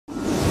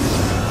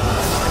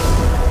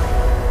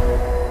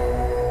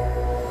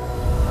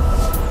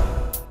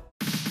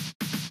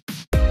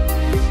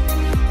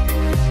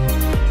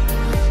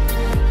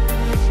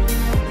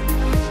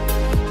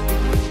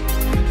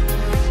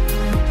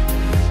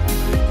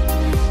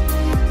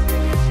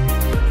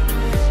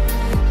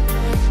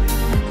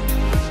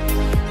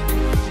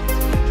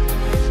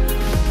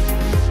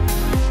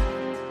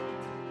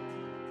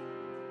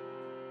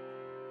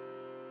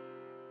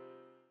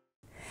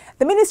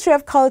Ministry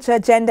of Culture,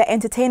 Gender,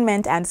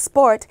 Entertainment and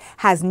Sport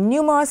has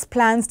numerous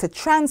plans to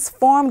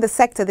transform the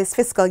sector this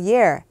fiscal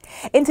year.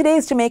 In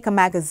today's Jamaica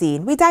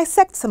Magazine, we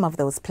dissect some of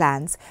those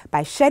plans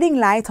by shedding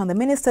light on the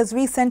Minister's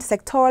recent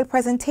sectoral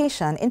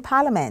presentation in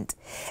Parliament.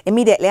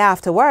 Immediately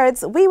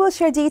afterwards, we will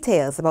share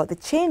details about the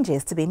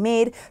changes to be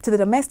made to the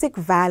Domestic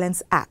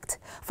Violence Act,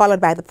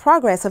 followed by the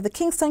progress of the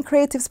Kingston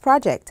Creatives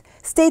Project.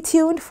 Stay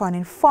tuned for an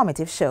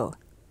informative show.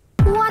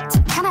 What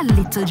can a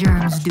little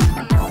germs do?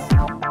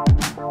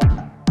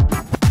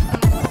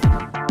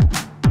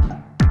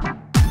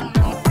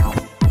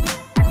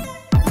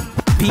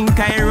 Pink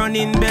eye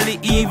running belly,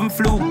 even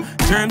flu.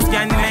 Germs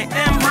can make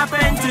them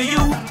happen to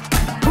you.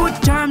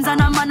 Put germs on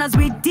our manners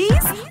with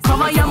these.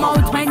 Cover your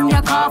mouth when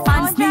you cough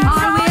and sneeze.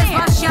 Always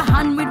wash your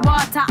hand with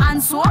water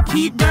and soap.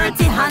 Keep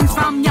dirty hands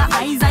from your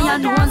eyes and your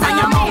nose and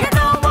your mouth. You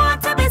don't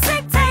want to be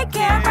sick, take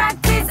care.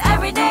 Practice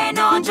every day,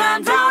 no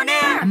germs down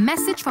here. A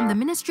message from the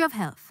Ministry of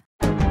Health.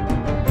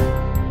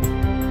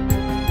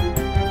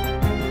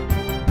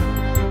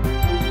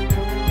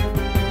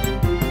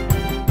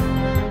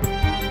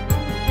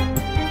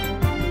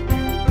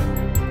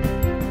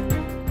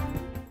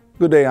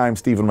 Good day, I'm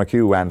Stephen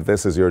McHugh, and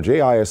this is your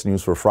JIS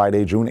News for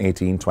Friday, June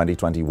 18,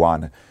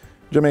 2021.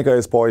 Jamaica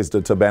is poised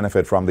to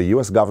benefit from the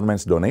U.S.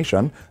 government's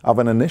donation of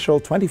an initial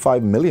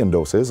 25 million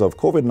doses of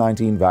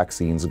COVID-19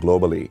 vaccines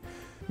globally.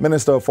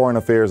 Minister of Foreign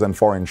Affairs and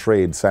Foreign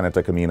Trade,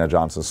 Senator Kamina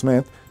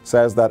Johnson-Smith,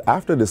 says that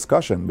after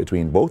discussion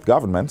between both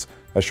governments,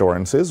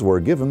 assurances were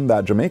given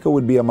that Jamaica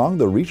would be among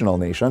the regional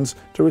nations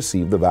to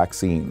receive the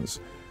vaccines.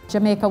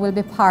 Jamaica will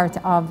be part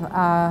of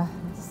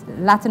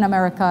Latin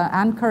America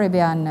and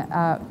Caribbean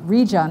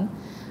region,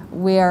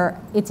 where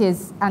it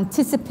is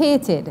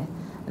anticipated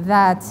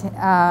that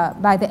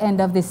by the end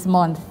of this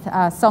month,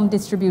 some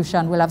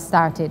distribution will have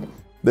started.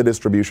 The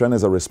distribution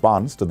is a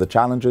response to the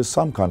challenges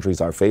some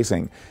countries are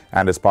facing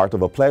and is part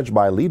of a pledge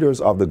by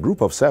leaders of the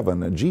Group of 7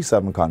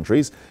 G7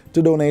 countries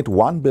to donate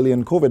 1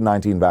 billion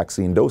COVID-19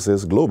 vaccine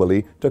doses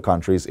globally to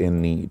countries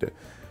in need.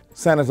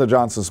 Senator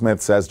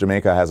Johnson-Smith says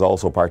Jamaica has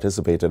also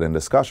participated in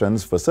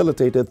discussions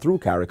facilitated through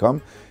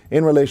CARICOM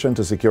in relation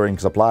to securing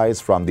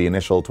supplies from the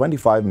initial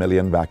 25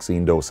 million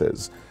vaccine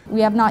doses. We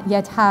have not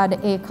yet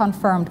had a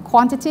confirmed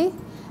quantity,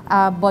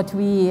 but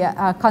we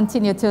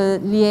continue to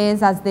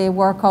liaise as they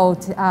work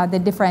out the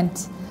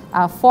different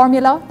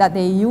formula that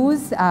they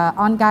use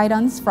on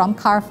guidance from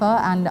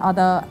CARFA and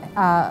other,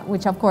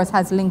 which of course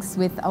has links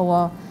with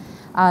our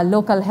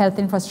local health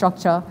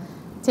infrastructure,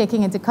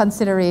 taking into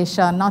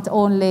consideration not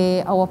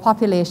only our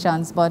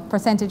populations, but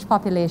percentage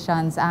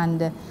populations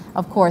and,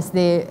 of course,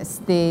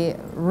 the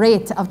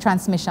rate of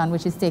transmission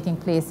which is taking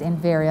place in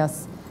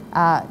various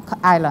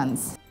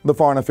islands. The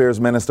Foreign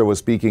Affairs Minister was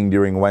speaking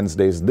during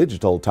Wednesday's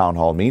digital town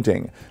hall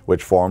meeting,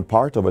 which formed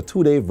part of a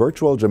two-day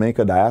virtual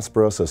Jamaica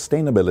Diaspora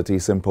Sustainability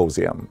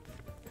Symposium.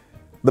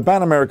 The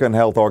Pan American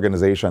Health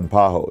Organization,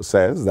 PAHO,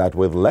 says that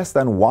with less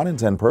than 1 in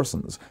 10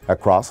 persons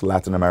across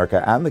Latin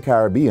America and the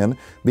Caribbean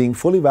being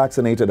fully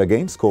vaccinated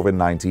against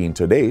COVID-19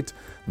 to date,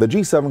 the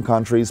G7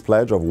 countries'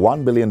 pledge of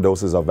 1 billion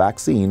doses of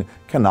vaccine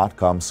cannot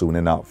come soon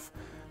enough.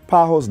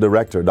 PAHO's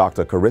director,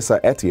 Dr. Carissa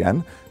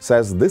Etienne,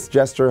 says this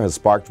gesture has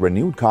sparked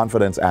renewed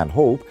confidence and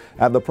hope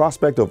at the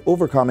prospect of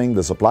overcoming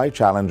the supply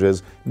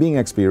challenges being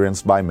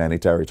experienced by many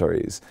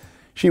territories.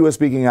 She was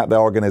speaking at the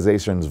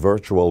organization's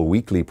virtual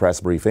weekly press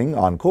briefing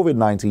on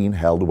COVID-19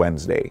 held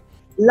Wednesday.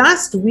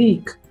 Last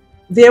week,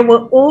 there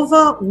were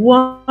over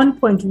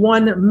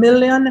 1.1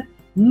 million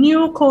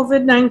new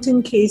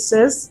COVID-19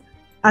 cases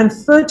and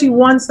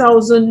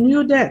 31,000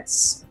 new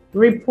deaths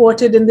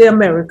reported in the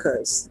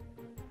Americas.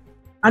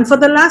 And for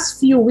the last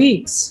few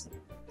weeks,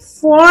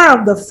 4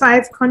 of the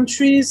 5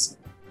 countries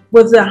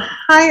with the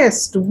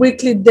highest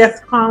weekly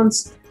death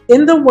counts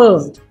in the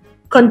world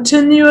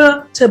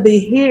continue to be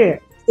here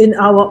in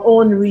our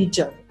own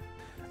region.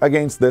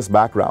 Against this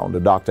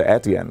background, Dr.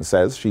 Etienne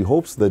says she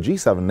hopes the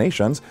G7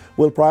 nations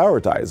will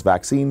prioritize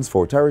vaccines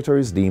for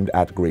territories deemed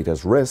at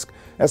greatest risk,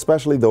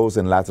 especially those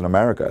in Latin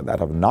America that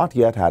have not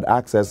yet had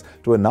access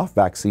to enough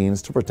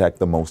vaccines to protect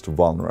the most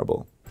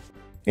vulnerable.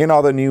 In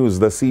other news,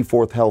 the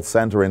Seaforth Health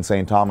Center in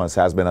St. Thomas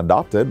has been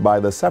adopted by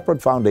the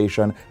Separate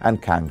Foundation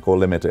and Canco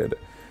Limited.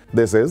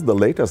 This is the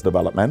latest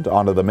development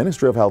under the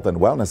Ministry of Health and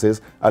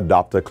Wellness's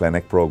Adopt a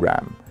Clinic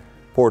program.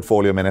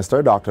 Portfolio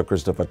Minister Dr.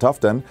 Christopher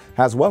Tufton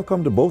has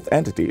welcomed both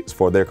entities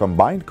for their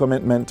combined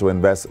commitment to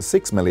invest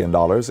 $6 million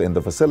in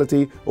the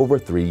facility over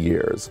 3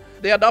 years.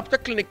 The Adopt a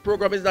Clinic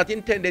program is not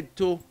intended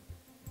to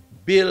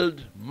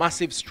build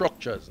massive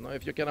structures. Now,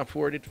 if you can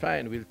afford it,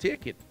 fine, we'll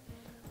take it.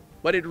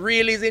 But it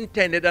really is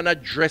intended on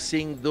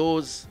addressing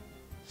those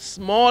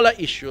smaller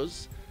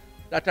issues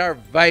that are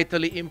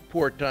vitally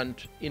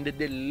important in the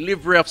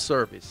delivery of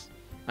service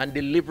and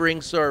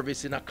delivering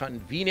service in a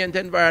convenient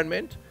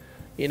environment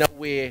in a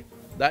way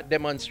that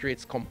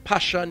demonstrates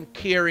compassion,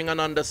 caring,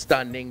 and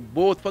understanding,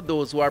 both for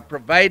those who are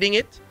providing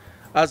it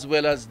as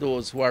well as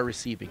those who are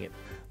receiving it.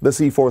 The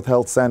Seaforth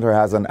Health Center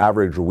has an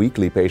average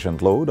weekly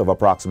patient load of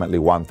approximately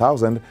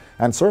 1,000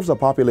 and serves a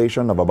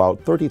population of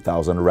about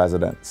 30,000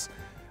 residents.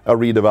 A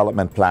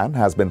redevelopment plan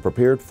has been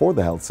prepared for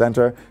the health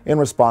center in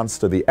response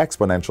to the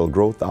exponential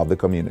growth of the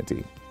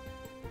community.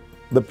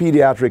 The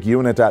pediatric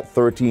unit at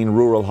 13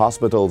 rural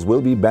hospitals will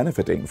be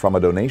benefiting from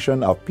a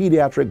donation of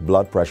pediatric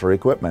blood pressure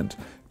equipment,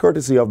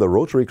 courtesy of the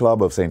Rotary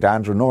Club of St.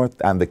 Andrew North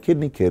and the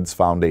Kidney Kids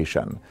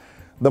Foundation.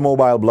 The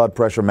mobile blood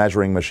pressure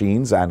measuring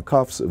machines and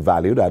cuffs,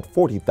 valued at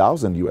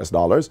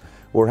 $40,000,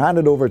 were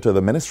handed over to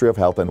the Ministry of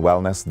Health and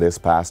Wellness this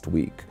past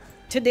week.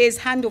 Today's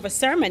handover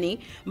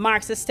ceremony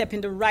marks a step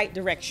in the right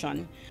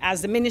direction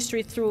as the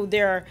ministry, through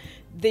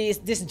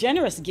this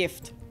generous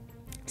gift,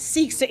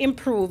 seeks to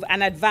improve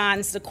and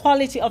advance the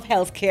quality of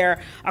health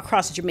care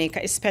across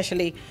Jamaica,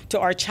 especially to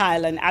our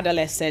child and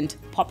adolescent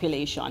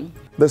population.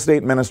 The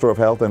State Minister of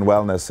Health and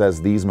Wellness says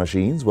these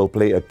machines will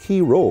play a key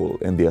role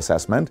in the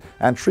assessment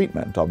and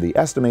treatment of the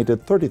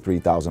estimated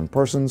 33,000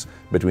 persons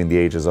between the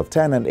ages of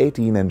 10 and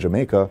 18 in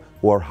Jamaica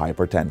who are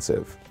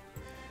hypertensive.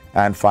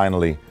 And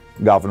finally,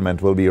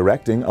 government will be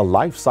erecting a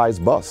life-size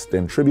bust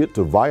in tribute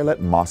to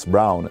Violet Moss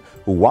Brown,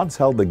 who once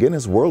held the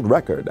Guinness World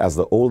Record as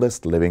the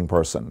oldest living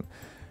person.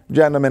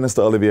 Gender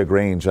Minister Olivia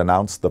Grange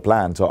announced the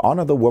plan to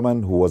honor the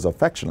woman who was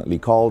affectionately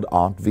called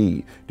Aunt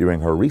V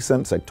during her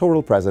recent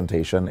sectoral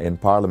presentation in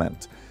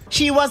Parliament.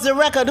 She was the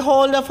record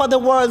holder for the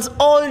world's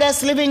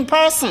oldest living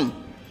person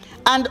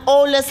and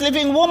oldest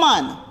living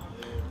woman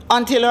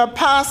until her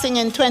passing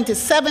in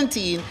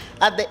 2017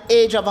 at the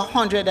age of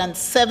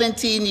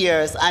 117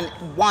 years and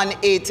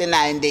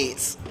 189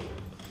 days.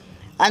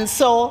 And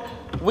so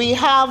we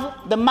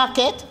have the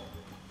maquette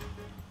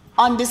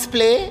on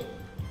display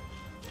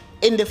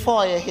in the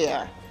foyer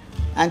here,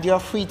 and you're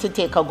free to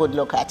take a good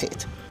look at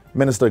it.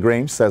 Minister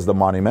Grange says the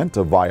monument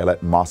to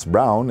Violet Moss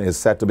Brown is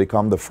set to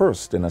become the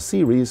first in a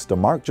series to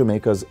mark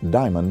Jamaica's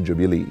Diamond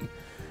Jubilee.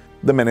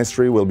 The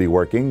ministry will be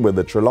working with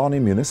the Trelawney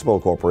Municipal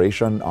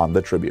Corporation on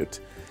the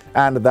tribute.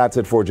 And that's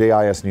it for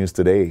JIS News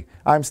Today.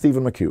 I'm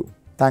Stephen McHugh.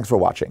 Thanks for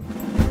watching.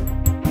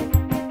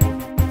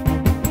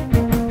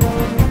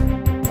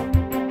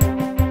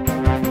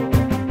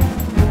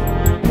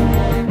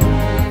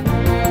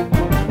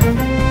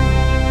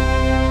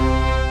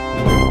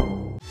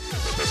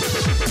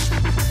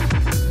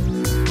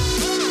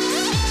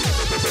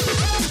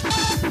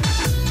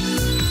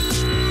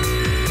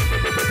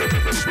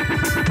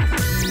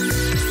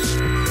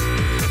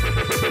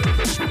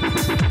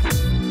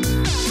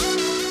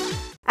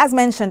 As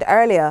mentioned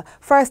earlier,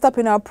 first up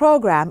in our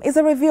program is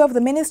a review of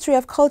the Ministry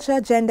of Culture,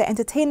 Gender,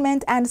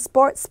 Entertainment and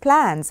Sports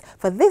plans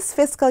for this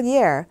fiscal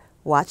year.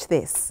 Watch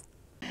this.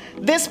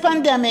 This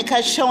pandemic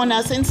has shown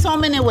us in so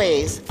many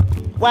ways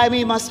why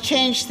we must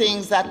change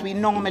things that we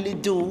normally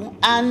do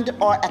and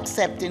or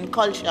accept in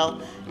culture,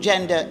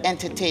 gender,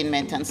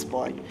 entertainment and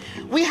sport.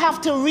 We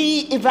have to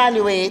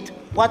re-evaluate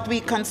what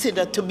we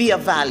consider to be a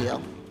value.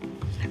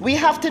 We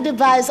have to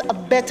devise a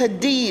better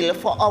deal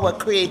for our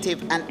creative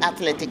and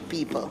athletic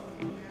people.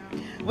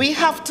 We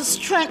have to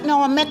strengthen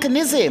our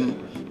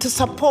mechanism to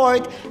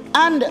support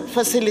and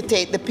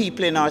facilitate the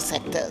people in our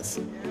sectors.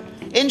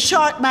 In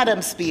short,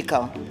 Madam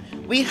Speaker,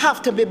 we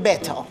have to be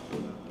better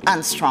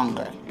and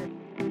stronger.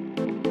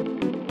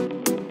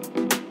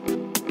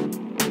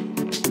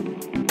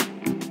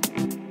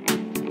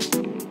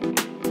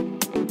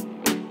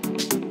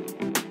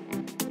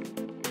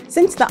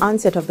 Since the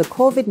onset of the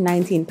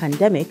COVID-19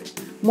 pandemic,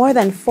 more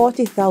than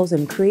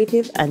 40,000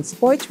 creative and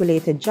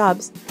sports-related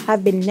jobs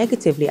have been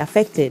negatively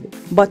affected.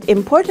 But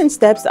important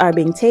steps are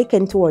being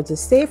taken towards a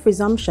safe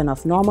resumption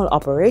of normal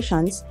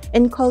operations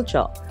in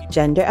culture,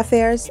 gender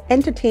affairs,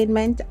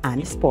 entertainment,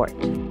 and sport.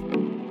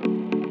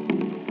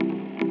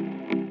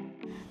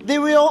 The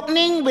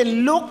reopening will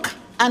look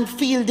and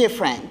feel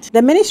different.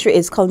 The ministry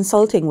is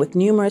consulting with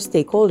numerous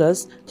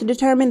stakeholders to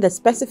determine the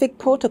specific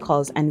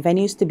protocols and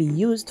venues to be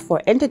used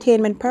for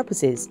entertainment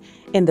purposes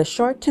in the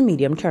short to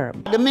medium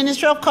term. The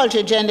Ministry of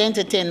Culture, Gender,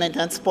 Entertainment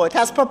and Sport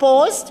has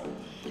proposed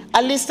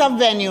a list of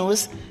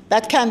venues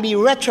that can be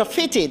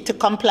retrofitted to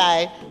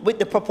comply with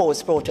the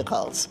proposed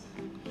protocols.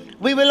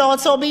 We will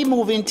also be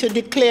moving to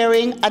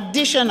declaring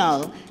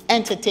additional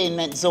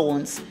entertainment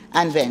zones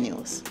and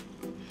venues.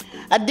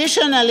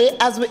 Additionally,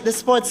 as with the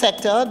sports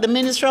sector, the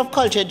Ministry of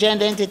Culture,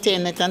 Gender,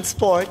 Entertainment and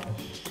Sport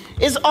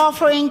is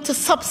offering to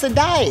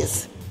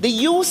subsidize the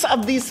use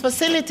of these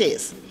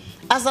facilities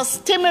as a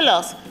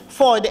stimulus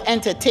for the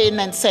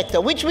entertainment sector,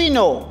 which we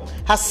know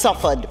has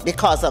suffered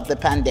because of the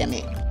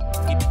pandemic.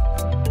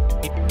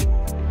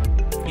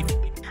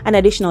 An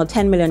additional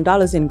 $10 million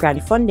in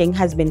grant funding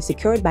has been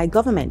secured by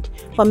government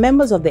for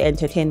members of the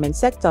entertainment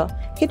sector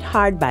hit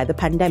hard by the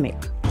pandemic.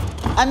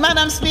 And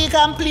Madam Speaker,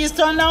 I'm pleased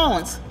to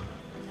announce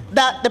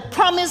that the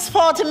promised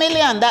 $40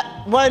 million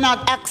that were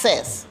not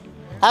accessed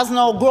has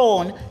now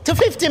grown to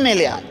 $50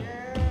 million.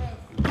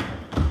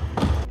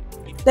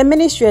 The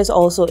ministry has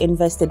also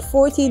invested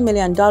 $14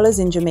 million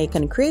in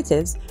Jamaican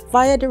creatives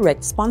via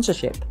direct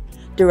sponsorship.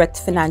 Direct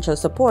financial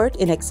support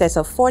in excess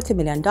of $40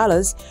 million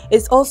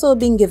is also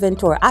being given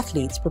to our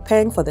athletes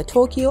preparing for the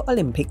Tokyo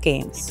Olympic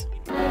Games.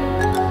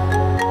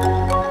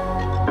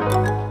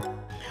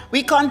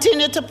 We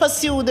continue to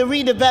pursue the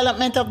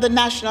redevelopment of the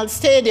National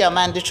Stadium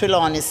and the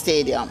Trelawney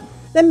Stadium.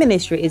 The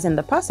ministry is in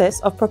the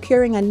process of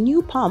procuring a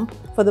new pump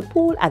for the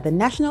pool at the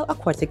National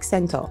Aquatic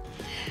Center.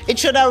 It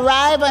should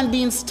arrive and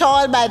be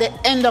installed by the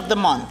end of the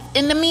month.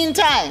 In the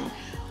meantime,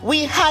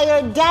 we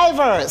hire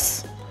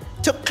divers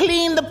to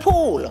clean the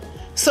pool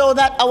so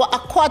that our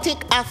aquatic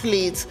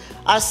athletes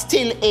are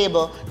still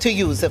able to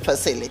use the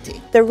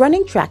facility. The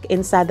running track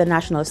inside the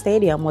National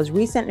Stadium was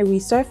recently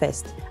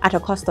resurfaced at a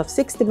cost of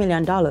 $60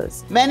 million.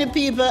 Many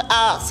people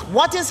ask,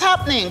 what is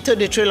happening to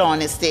the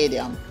Trelawney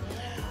Stadium?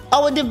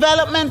 Our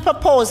development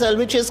proposal,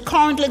 which is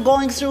currently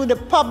going through the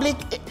public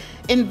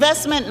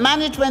investment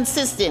management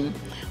system,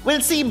 will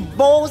see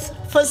both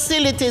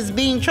facilities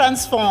being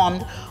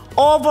transformed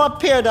over a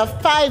period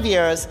of 5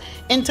 years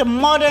into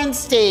modern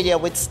stadia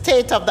with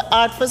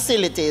state-of-the-art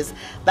facilities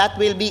that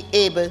will be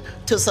able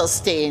to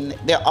sustain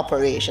their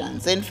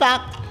operations. In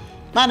fact,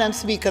 Madam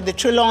Speaker, the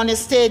Trelawney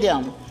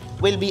Stadium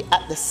will be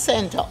at the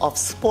center of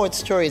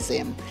sports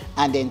tourism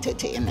and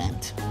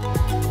entertainment.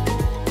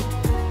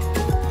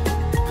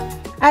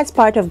 As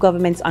part of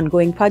government's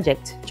ongoing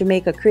project,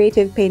 Jamaica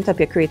Creative Paint Up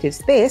Your Creative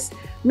Space,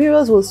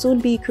 murals will soon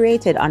be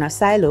created on a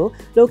silo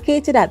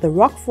located at the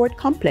Rockfort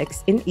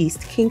Complex in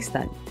East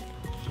Kingston.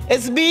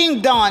 It's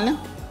being done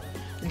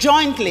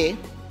jointly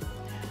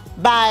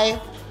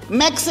by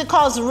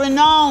Mexico's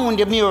renowned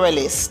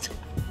muralist,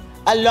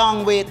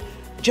 along with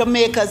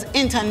Jamaica's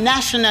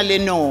internationally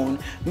known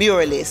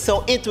muralist.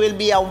 So it will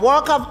be a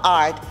work of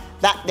art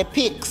that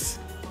depicts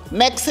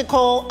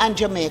Mexico and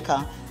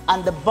Jamaica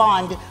and the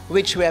bond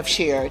which we have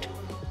shared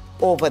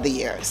over the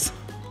years.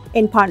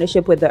 In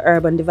partnership with the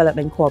Urban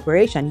Development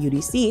Corporation,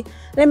 UDC,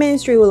 the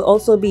ministry will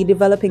also be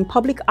developing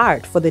public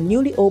art for the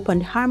newly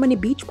opened Harmony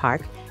Beach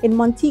Park in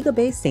Montego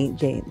Bay, St.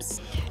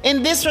 James.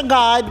 In this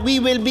regard, we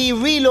will be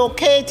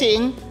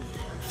relocating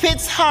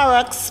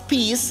Fitzharrick's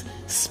piece,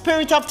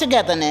 Spirit of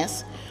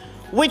Togetherness,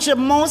 which the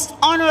Most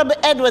Honorable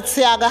Edward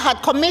Seaga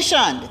had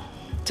commissioned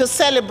to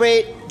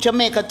celebrate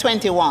Jamaica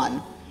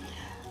 21.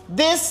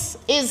 This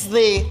is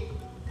the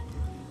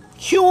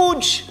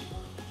huge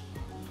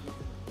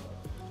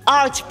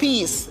art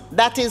piece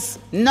that is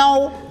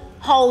now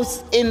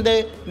housed in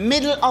the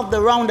middle of the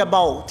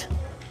roundabout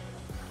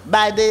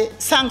by the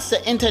Sangster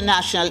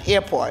International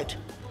Airport.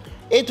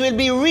 It will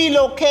be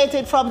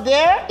relocated from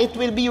there, it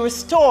will be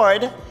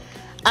restored,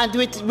 and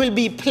it will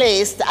be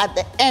placed at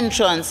the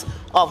entrance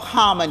of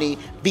Harmony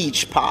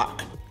Beach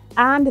Park.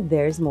 And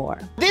there's more.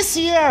 This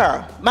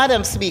year,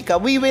 Madam Speaker,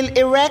 we will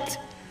erect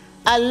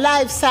a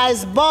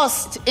life-size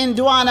bust in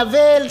Duana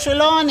Vale,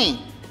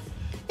 Trelawney,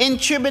 in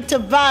tribute to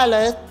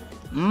Violet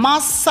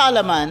Moss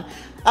Solomon,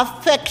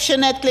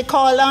 affectionately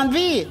called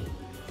Envy.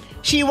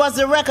 She was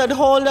the record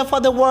holder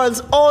for the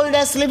world's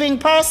oldest living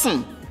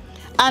person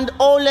and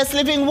oldest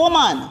living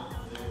woman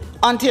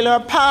until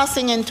her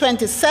passing in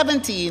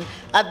 2017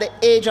 at the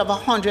age of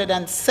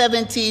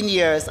 117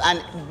 years and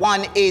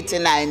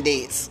 189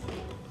 days.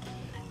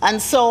 And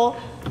so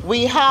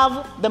we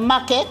have the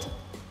maquette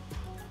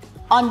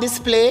on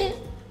display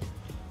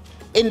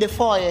in the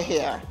foyer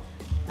here,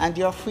 and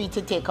you're free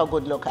to take a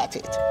good look at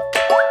it.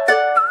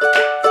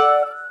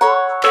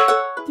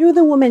 Through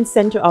the Women's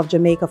Center of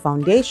Jamaica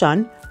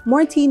Foundation,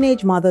 more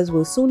teenage mothers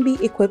will soon be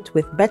equipped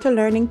with better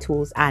learning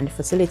tools and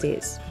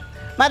facilities.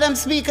 Madam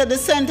Speaker, the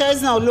center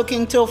is now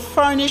looking to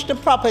furnish the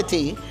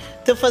property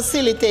to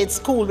facilitate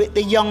school with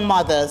the young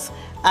mothers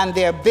and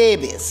their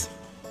babies.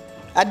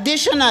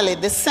 Additionally,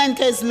 the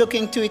center is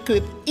looking to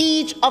equip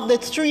each of the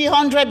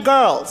 300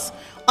 girls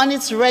on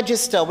its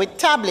register with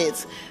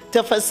tablets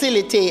to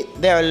facilitate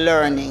their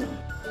learning.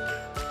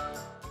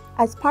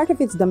 As part of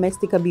its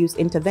domestic abuse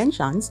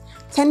interventions,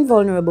 10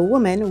 vulnerable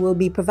women will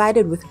be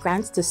provided with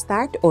grants to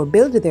start or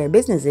build their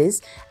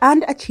businesses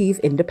and achieve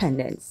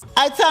independence.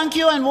 I thank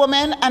you and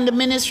women and the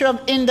Ministry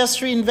of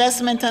Industry,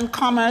 Investment and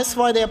Commerce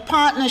for their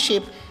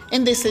partnership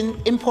in this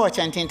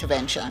important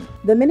intervention.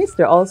 The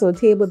minister also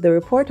tabled the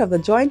report of the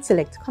Joint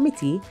Select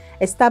Committee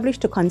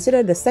established to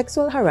consider the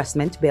sexual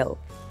harassment bill.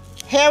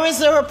 Here is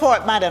the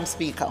report, Madam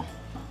Speaker.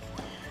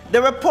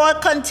 The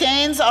report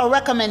contains our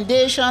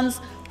recommendations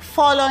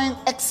following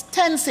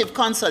extensive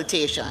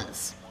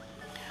consultations.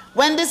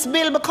 When this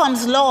bill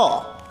becomes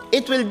law,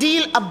 it will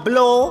deal a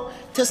blow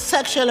to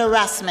sexual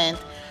harassment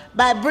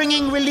by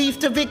bringing relief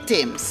to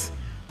victims,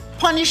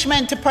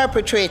 punishment to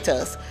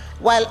perpetrators,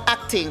 while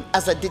acting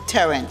as a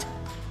deterrent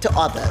to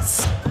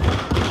others.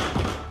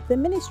 The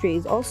ministry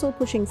is also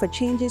pushing for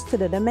changes to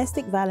the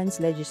domestic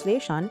violence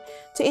legislation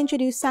to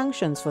introduce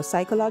sanctions for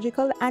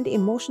psychological and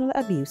emotional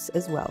abuse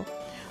as well.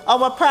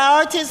 Our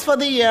priorities for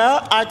the year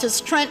are to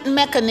strengthen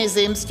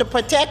mechanisms to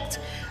protect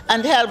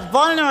and help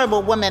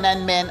vulnerable women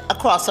and men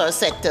across our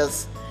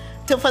sectors,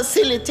 to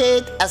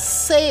facilitate a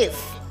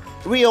safe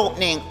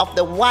reopening of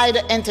the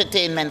wider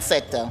entertainment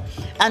sector,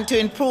 and to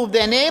improve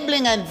the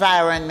enabling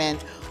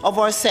environment of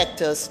our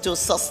sectors to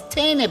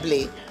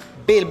sustainably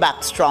build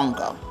back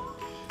stronger.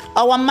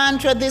 Our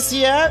mantra this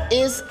year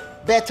is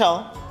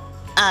better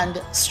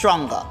and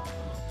stronger.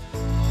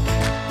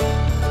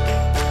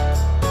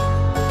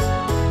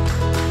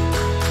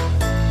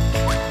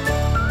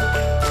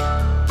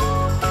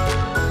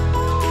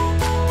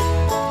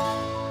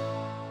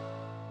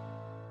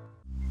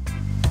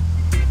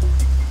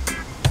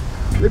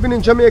 Living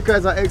in Jamaica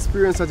is an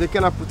experience that you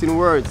cannot put in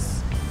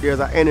words. There's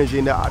an energy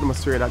in the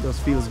atmosphere that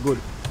just feels good.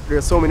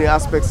 There's so many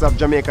aspects of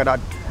Jamaica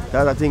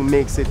that I think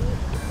makes it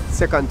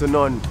second to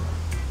none.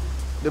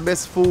 The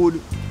best food,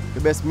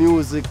 the best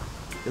music,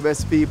 the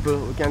best people.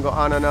 We can go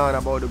on and on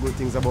about the good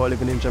things about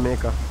living in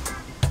Jamaica.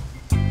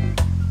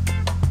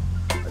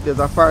 There's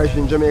a parish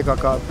in Jamaica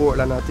called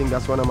Portland. I think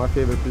that's one of my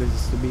favorite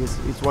places to be.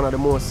 It's one of the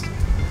most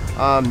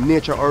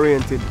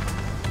nature-oriented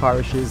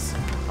parishes,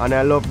 and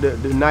I love the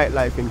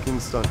nightlife in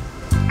Kingston.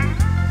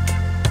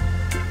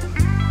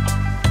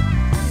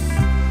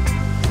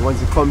 Once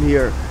you come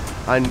here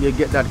and you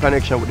get that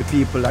connection with the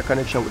people, that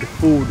connection with the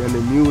food and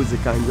the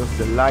music and just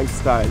the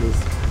lifestyle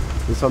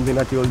is something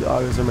that you'll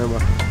always remember.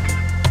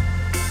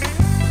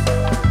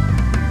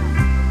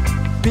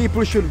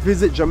 People should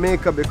visit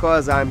Jamaica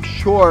because I'm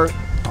sure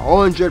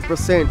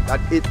 100%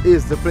 that it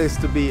is the place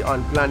to be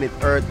on planet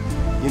Earth.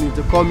 You need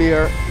to come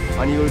here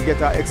and you'll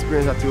get an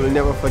experience that you will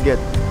never forget.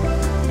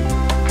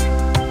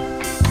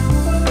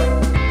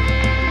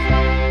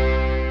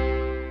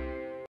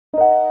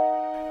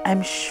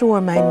 I'm sure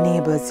my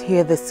neighbors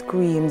hear the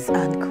screams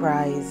and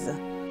cries.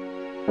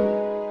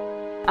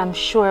 I'm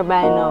sure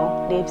by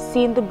now they've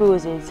seen the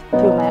bruises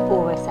through my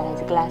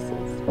oversized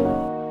glasses.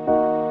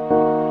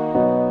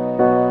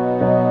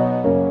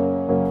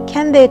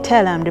 Can they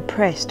tell I'm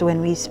depressed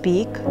when we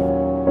speak?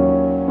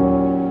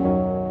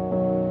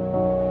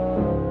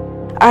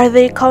 Are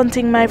they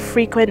counting my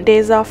frequent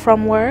days off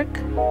from work?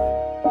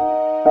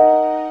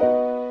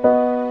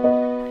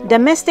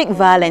 Domestic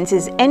violence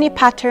is any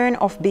pattern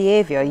of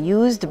behavior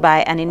used by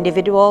an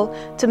individual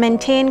to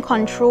maintain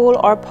control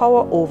or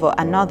power over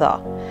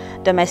another.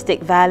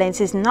 Domestic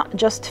violence is not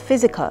just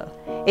physical,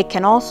 it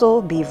can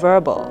also be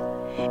verbal.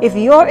 If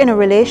you're in a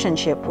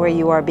relationship where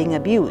you are being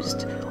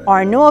abused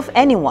or know of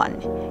anyone,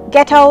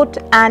 get out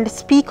and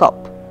speak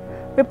up.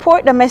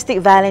 Report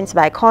domestic violence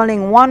by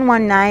calling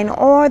 119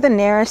 or the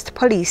nearest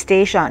police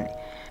station.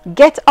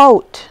 Get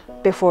out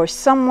before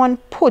someone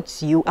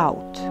puts you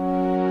out.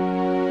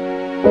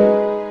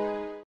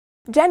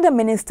 Gender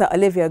Minister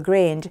Olivia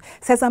Grange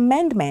says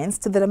amendments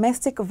to the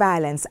Domestic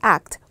Violence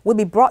Act will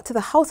be brought to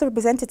the House of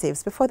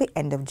Representatives before the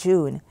end of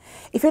June.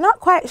 If you're not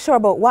quite sure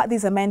about what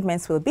these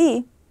amendments will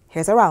be,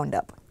 here's a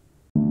roundup.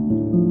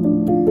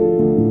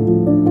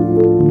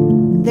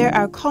 There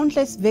are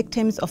countless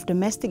victims of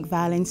domestic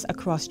violence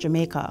across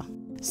Jamaica.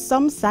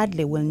 Some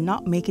sadly will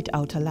not make it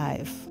out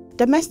alive.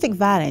 Domestic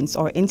violence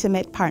or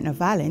intimate partner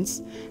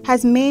violence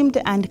has maimed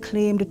and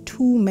claimed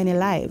too many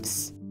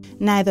lives.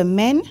 Neither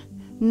men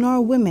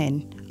nor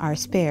women are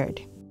spared.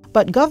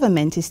 But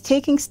government is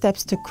taking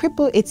steps to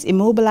cripple its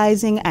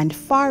immobilizing and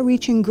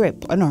far-reaching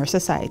grip on our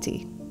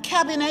society.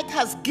 Cabinet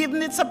has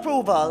given its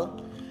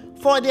approval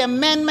for the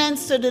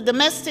amendments to the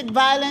Domestic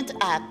Violence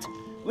Act,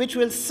 which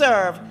will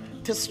serve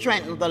to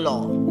strengthen the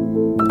law.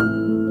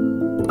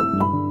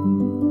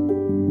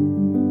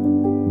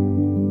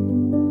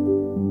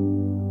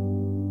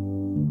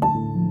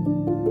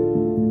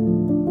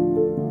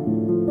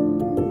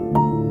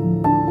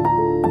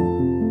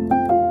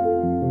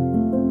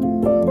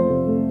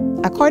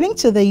 According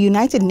to the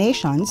United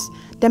Nations,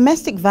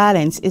 domestic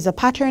violence is a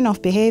pattern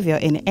of behavior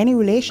in any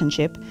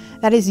relationship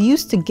that is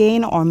used to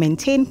gain or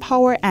maintain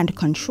power and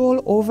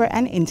control over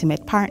an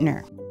intimate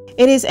partner.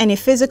 It is any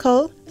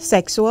physical,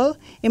 sexual,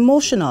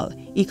 emotional,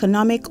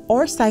 economic,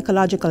 or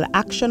psychological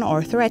action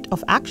or threat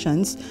of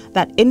actions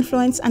that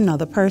influence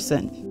another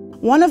person.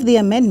 One of the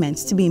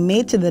amendments to be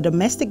made to the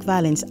Domestic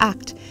Violence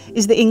Act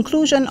is the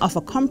inclusion of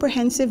a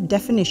comprehensive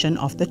definition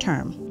of the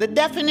term. The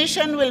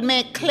definition will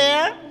make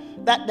clear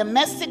that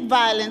domestic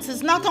violence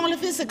is not only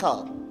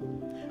physical,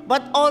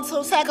 but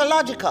also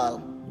psychological,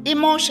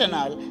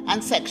 emotional,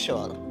 and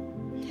sexual,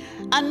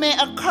 and may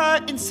occur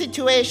in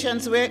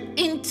situations where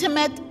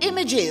intimate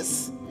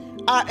images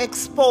are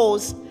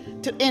exposed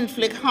to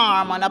inflict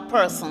harm on a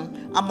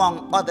person,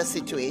 among other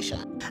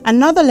situations.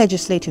 Another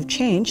legislative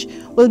change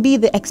will be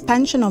the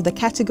expansion of the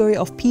category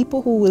of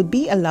people who will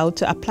be allowed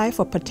to apply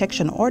for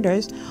protection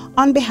orders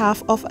on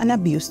behalf of an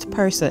abused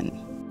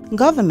person.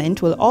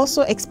 Government will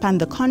also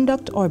expand the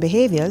conduct or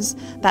behaviors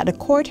that the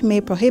court may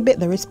prohibit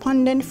the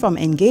respondent from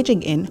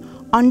engaging in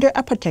under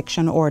a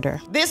protection order.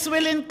 This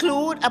will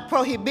include a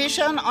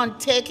prohibition on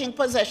taking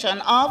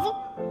possession of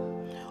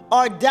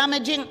or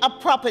damaging a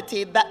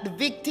property that the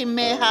victim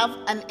may have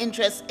an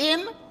interest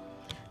in,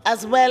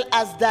 as well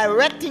as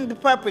directing the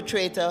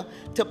perpetrator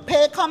to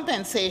pay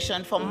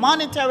compensation for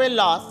monetary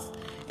loss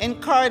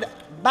incurred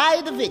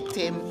by the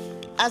victim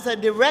as a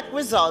direct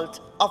result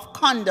of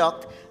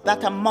conduct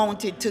that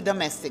amounted to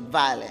domestic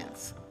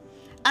violence,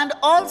 and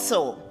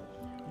also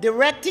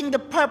directing the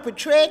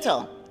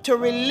perpetrator to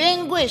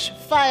relinquish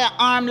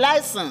firearm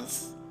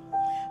license,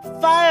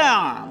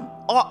 firearm,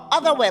 or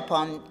other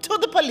weapon to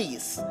the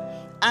police,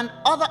 and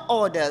other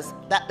orders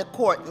that the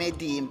court may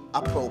deem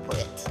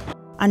appropriate.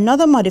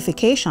 Another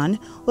modification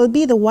will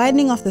be the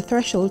widening of the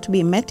threshold to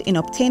be met in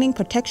obtaining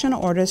protection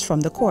orders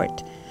from the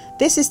court.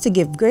 This is to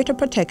give greater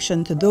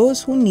protection to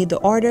those who need the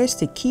orders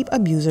to keep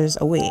abusers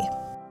away.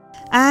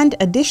 And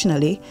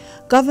additionally,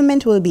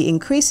 government will be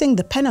increasing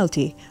the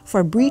penalty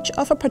for breach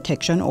of a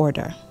protection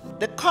order.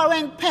 The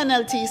current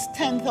penalty is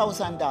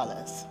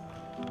 $10,000.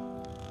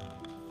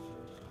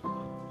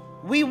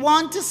 We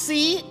want to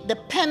see the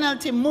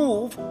penalty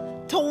move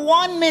to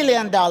 $1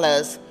 million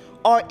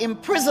or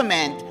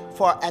imprisonment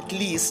for at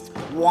least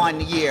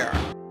 1 year.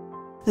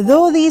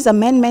 Though these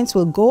amendments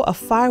will go a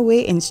far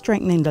way in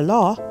strengthening the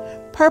law,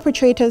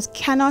 perpetrators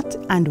cannot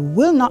and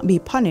will not be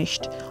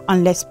punished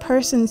unless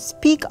persons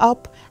speak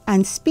up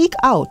and speak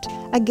out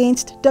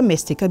against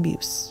domestic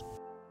abuse.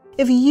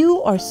 If you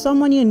or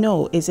someone you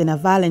know is in a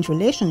violent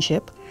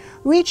relationship,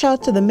 reach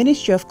out to the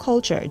Ministry of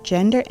Culture,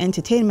 Gender,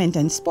 Entertainment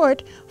and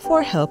Sport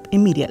for help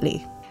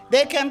immediately.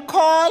 They can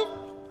call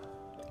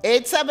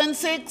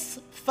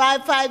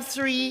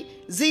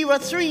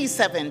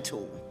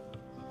 876-553-0372.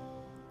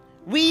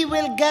 We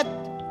will get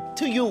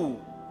to you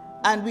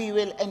and we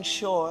will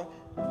ensure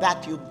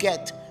that you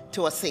get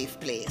to a safe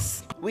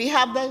place. We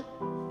have the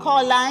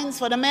call lines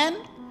for the men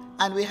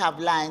and we have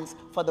lines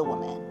for the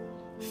women.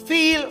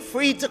 Feel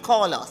free to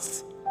call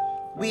us.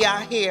 We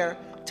are here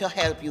to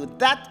help you.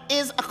 That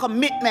is a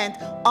commitment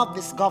of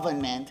this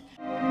government.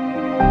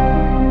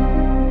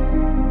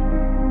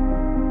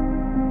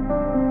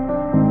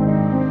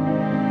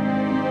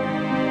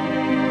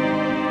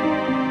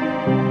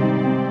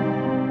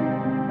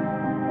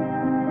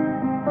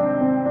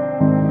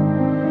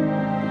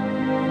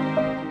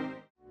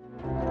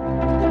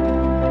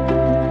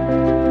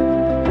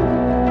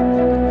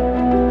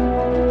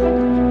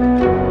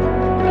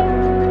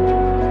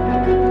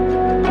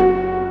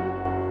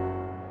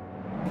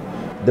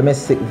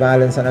 Domestic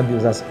violence and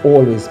abuse has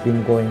always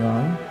been going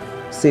on.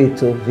 Say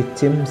to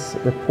victims,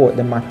 report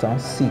the matter,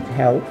 seek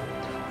help,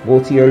 go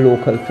to your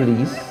local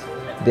police.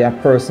 There are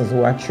persons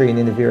who are trained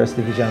in the various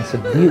divisions to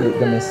deal with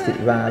domestic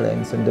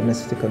violence and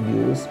domestic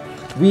abuse.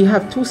 We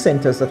have 2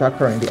 centers that are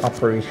currently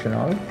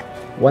operational.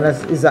 One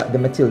is at the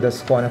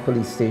Matilda's Corner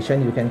Police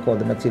Station. You can call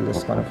the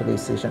Matilda's Corner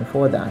Police Station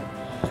for that.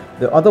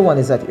 The other one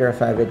is at Air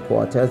 5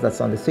 Headquarters.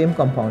 That's on the same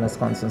compound as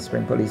Constant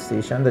Spring Police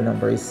Station. The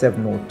number is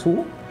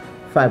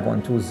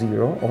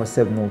 702-5120 or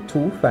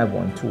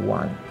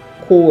 702-5121.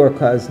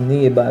 Co-workers,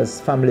 neighbors,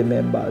 family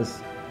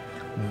members,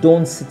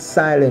 don't sit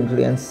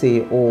silently and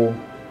say, oh,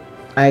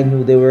 I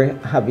knew they were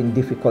having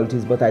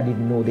difficulties, but I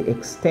didn't know the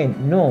extent.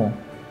 No.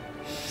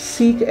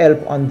 Seek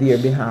help on their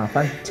behalf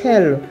and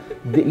tell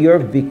your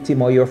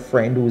victim or your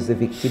friend who is the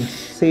victim,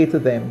 say to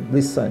them,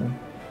 listen,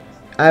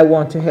 I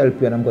want to help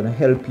you and I'm going to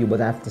help you, but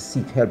I have to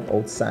seek help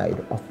outside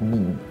of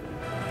me.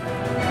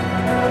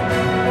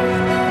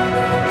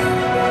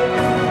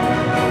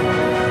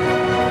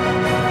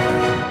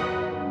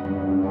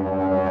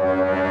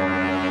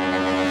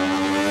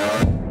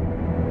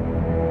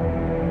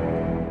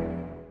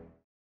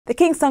 The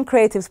Kingston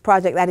Creatives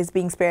project that is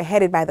being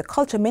spearheaded by the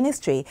Culture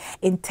Ministry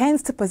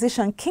intends to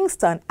position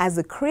Kingston as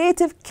the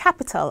creative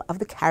capital of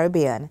the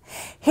Caribbean.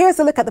 Here's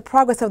a look at the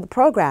progress of the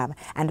program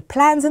and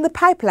plans in the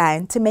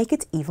pipeline to make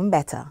it even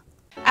better.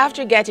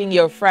 After getting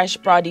your fresh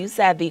produce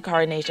at the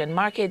Coronation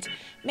Market,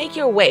 make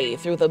your way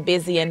through the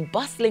busy and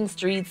bustling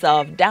streets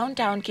of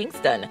downtown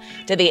Kingston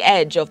to the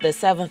edge of the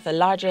 7th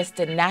largest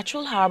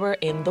natural harbor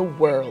in the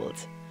world.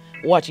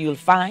 What you'll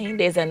find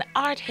is an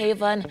art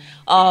haven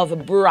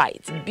of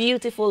bright,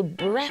 beautiful,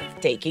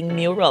 breathtaking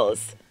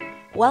murals.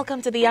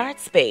 Welcome to the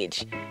Arts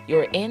Page.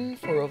 You're in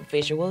for a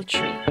visual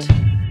treat.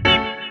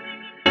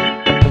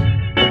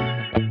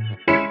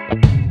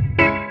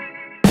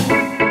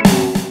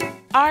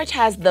 Art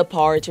has the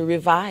power to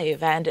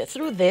revive, and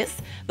through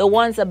this, the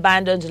once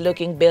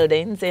abandoned-looking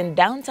buildings in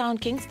downtown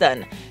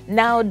Kingston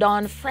now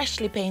don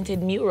freshly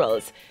painted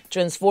murals,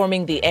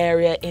 transforming the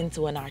area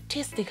into an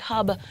artistic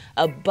hub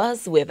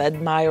abuzz with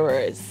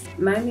admirers.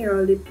 My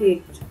mural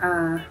depicts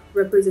a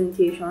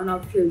representation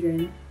of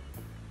children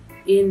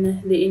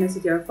in the inner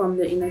city or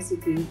from inner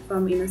city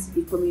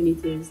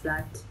communities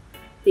that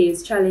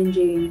face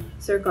challenging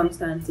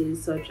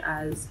circumstances such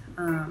as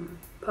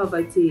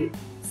poverty,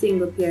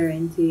 single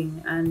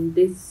parenting, and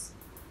this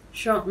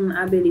shrunken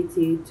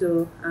ability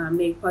to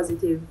make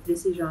positive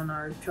decisions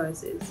or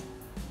choices.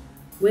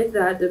 With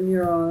that, the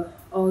mural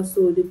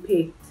also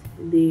depicts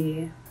through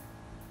the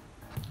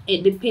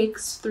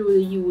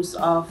use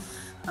of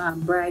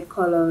bright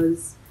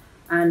colors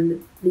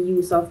and the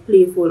use of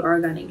playful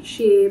organic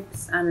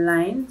shapes and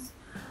lines.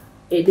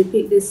 It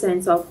depicts this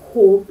sense of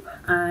hope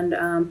and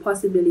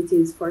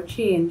possibilities for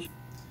change.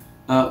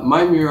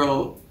 My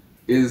mural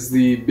is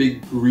the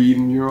big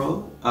green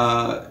mural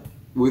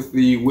with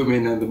the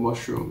women and the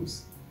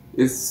mushrooms.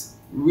 It's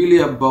really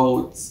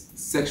about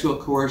sexual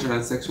coercion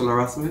and sexual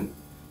harassment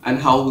and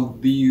how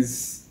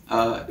these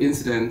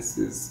incidents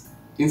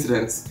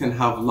can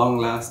have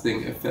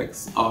long-lasting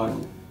effects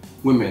on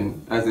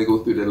women as they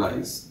go through their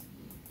lives.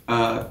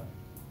 I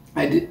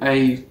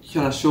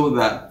kind of show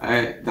that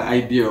the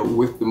idea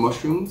with the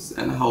mushrooms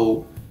and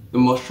how the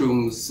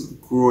mushrooms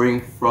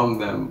growing from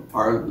them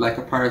are like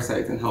a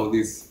parasite and how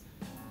these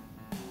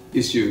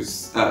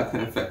issues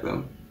can affect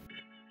them.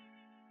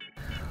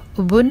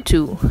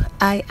 Ubuntu,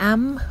 I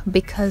am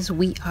because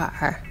we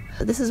are.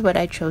 This is what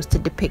I chose to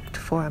depict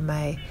for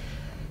my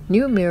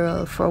new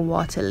mural for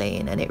Water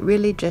Lane, and it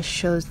really just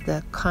shows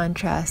the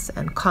contrast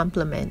and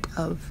complement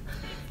of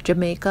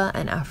Jamaica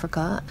and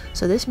Africa.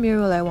 So this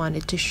mural, I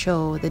wanted to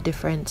show the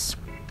difference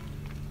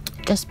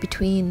just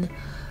between,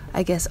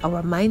 I guess,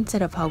 our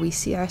mindset of how we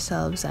see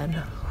ourselves and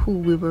who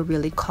we were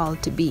really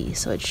called to be.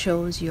 So it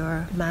shows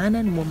your man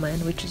and woman,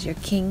 which is your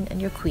king and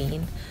your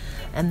queen,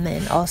 and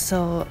then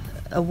also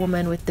a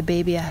woman with the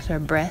baby at her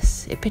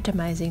breast,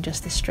 epitomizing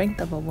just the strength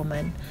of a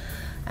woman,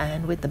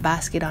 and with the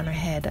basket on her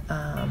head,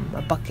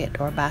 a bucket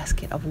or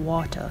basket of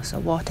water. So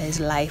water is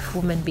life,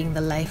 woman being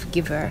the life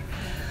giver.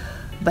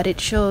 But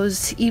it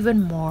shows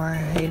even more,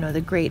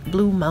 the great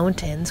blue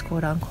mountains,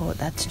 quote unquote,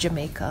 that's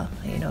Jamaica,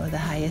 the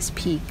highest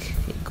peak.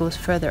 It goes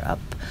further up,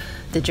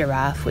 the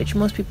giraffe, which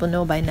most people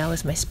know by now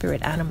is my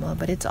spirit animal,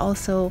 but it's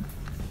also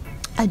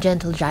a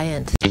gentle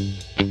giant.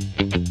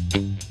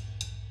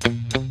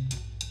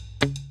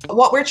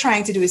 What we're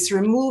trying to do is to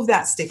remove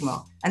that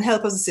stigma and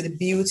help us to see the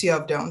beauty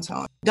of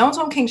downtown.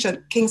 Downtown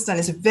Kingston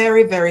is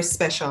very, very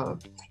special.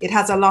 It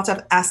has a lot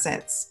of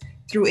assets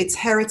through its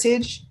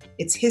heritage,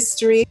 its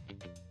history.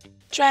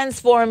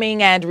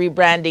 Transforming and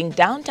rebranding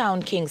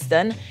downtown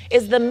Kingston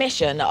is the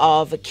mission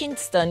of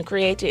Kingston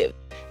Creative,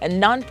 a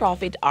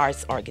non-profit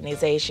arts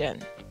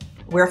organization.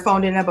 We're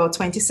founded in about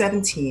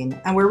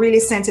 2017, and we're really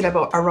centered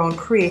around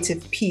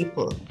creative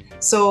people.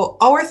 So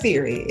our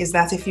theory is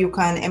that if you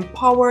can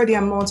empower the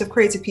amount of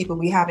creative people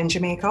we have in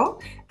Jamaica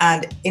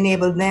and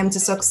enable them to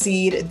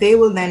succeed, they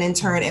will then in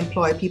turn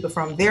employ people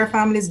from their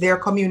families, their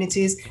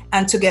communities,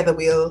 and together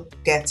we'll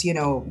get,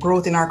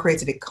 growth in our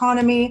creative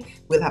economy.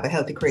 We'll have a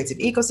healthy creative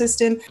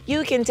ecosystem.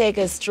 You can take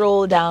a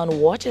stroll down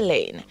Water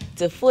Lane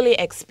to fully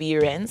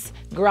experience,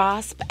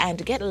 grasp,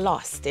 and get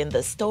lost in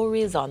the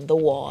stories on the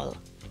wall.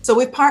 So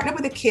we've partnered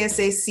with the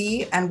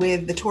KSAC and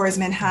with the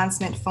Tourism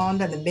Enhancement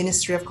Fund and the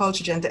Ministry of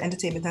Culture, Gender,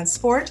 Entertainment and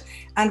Sport.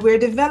 And we're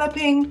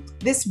developing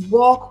this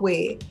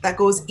walkway that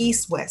goes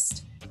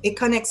east-west. It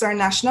connects our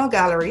National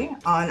Gallery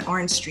on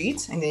Orange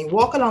Street, and then you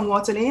walk along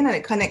Water Lane and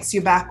it connects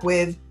you back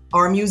with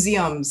our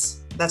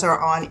museums that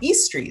are on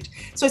East Street.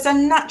 So it's a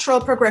natural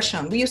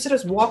progression. We used to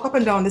just walk up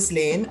and down this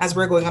lane as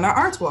we're going on our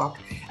art walk.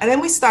 And then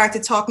we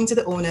started talking to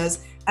the owners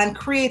and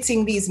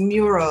creating these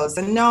murals.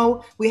 And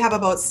now we have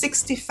about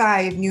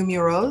 65 new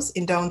murals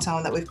in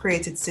downtown that we've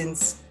created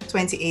since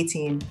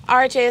 2018.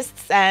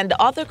 Artists and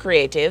other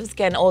creatives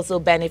can also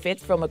benefit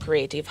from a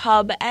creative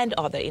hub and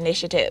other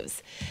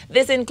initiatives.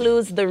 This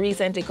includes the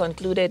recently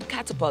concluded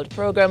Catapult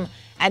program,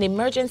 an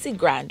emergency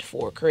grant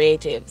for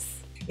creatives.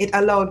 It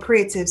allowed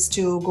creatives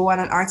to go on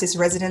an artist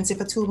residency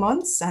for 2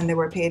 months and they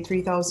were paid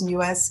 $3,000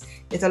 US.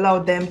 It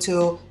allowed them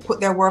to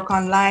put their work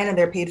online and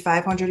they're paid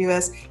 $500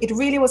 US. It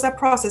really was a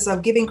process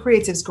of giving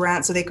creatives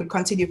grants so they could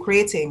continue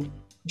creating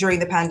during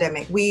the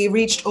pandemic. We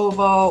reached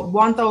over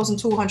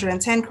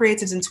 1,210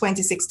 creatives in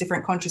 26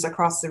 different countries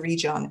across the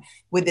region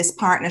with this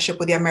partnership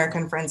with the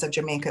American Friends of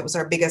Jamaica. It was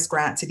our biggest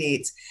grant to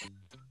date.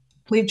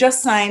 We've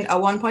just signed a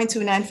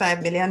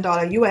 $1.295 million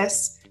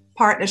US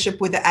partnership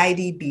with the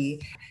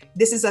IDB.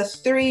 This is a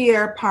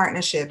 3-year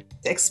partnership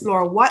to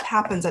explore what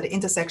happens at the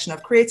intersection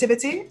of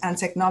creativity and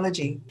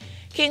technology.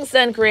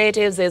 Kingston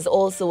Creatives is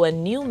also a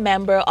new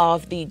member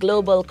of the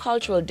Global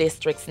Cultural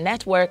Districts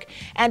Network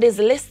and is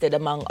listed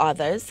among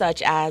others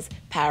such as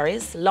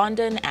Paris,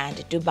 London, and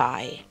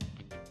Dubai.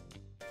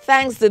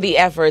 Thanks to the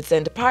efforts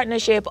and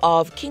partnership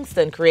of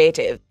Kingston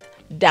Creative,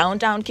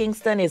 downtown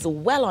Kingston is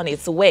well on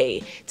its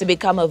way to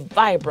become a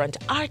vibrant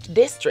art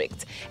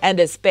district and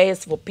a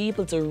space for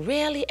people to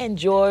really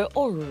enjoy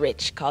our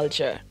rich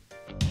culture.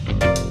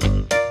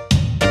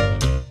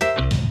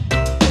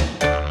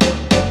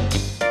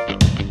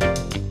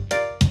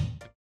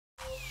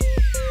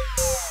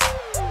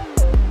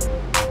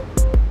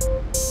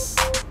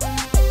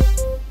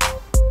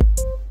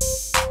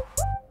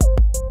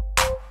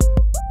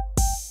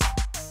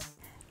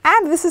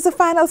 And this is the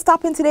final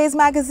stop in today's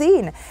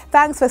magazine.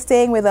 Thanks for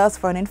staying with us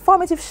for an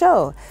informative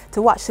show.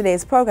 To watch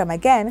today's program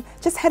again,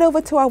 just head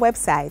over to our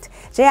website,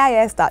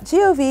 jis.gov.jm,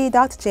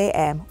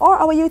 or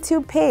our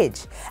YouTube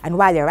page. And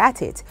while you're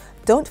at it,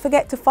 don't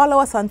forget to follow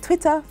us on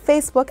Twitter,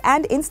 Facebook,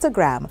 and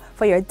Instagram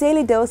for your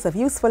daily dose of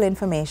useful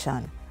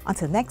information.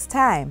 Until next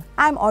time,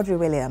 I'm Audrey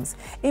Williams,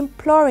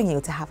 imploring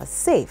you to have a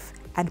safe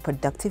and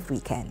productive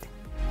weekend.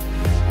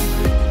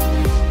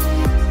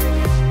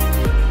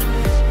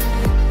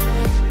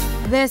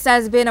 This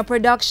has been a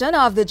production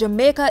of the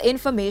Jamaica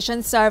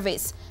Information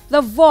Service,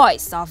 the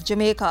voice of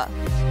Jamaica.